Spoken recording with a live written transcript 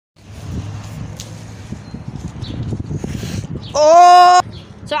Oh!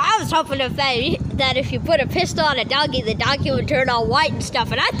 So I was hoping that if you put a pistol on a doggy, the doggy would turn all white and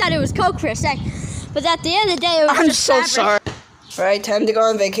stuff. And I thought it was Coke for a sec. But at the end of the day, it was just I'm so fabric. sorry. Alright, time to go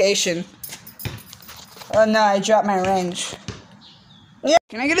on vacation. Oh no, I dropped my range. Yeah.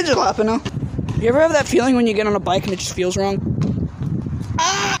 Can I get a jalapeno? You ever have that feeling when you get on a bike and it just feels wrong?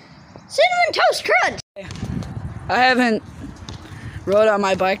 Cinnamon Toast Crunch! I haven't rode on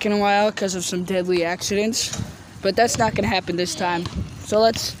my bike in a while because of some deadly accidents. But that's not going to happen this time. So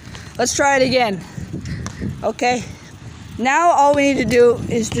let's try it again. Okay? Now all we need to do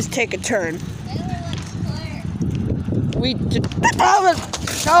is just take a turn. We just...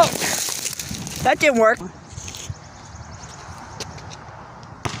 No! That didn't work.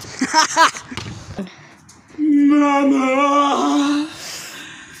 Mama!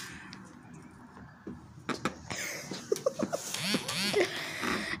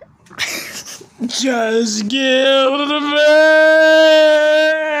 Just give it a man.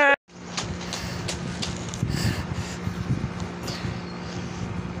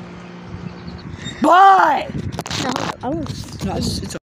 Bye! No, No, it's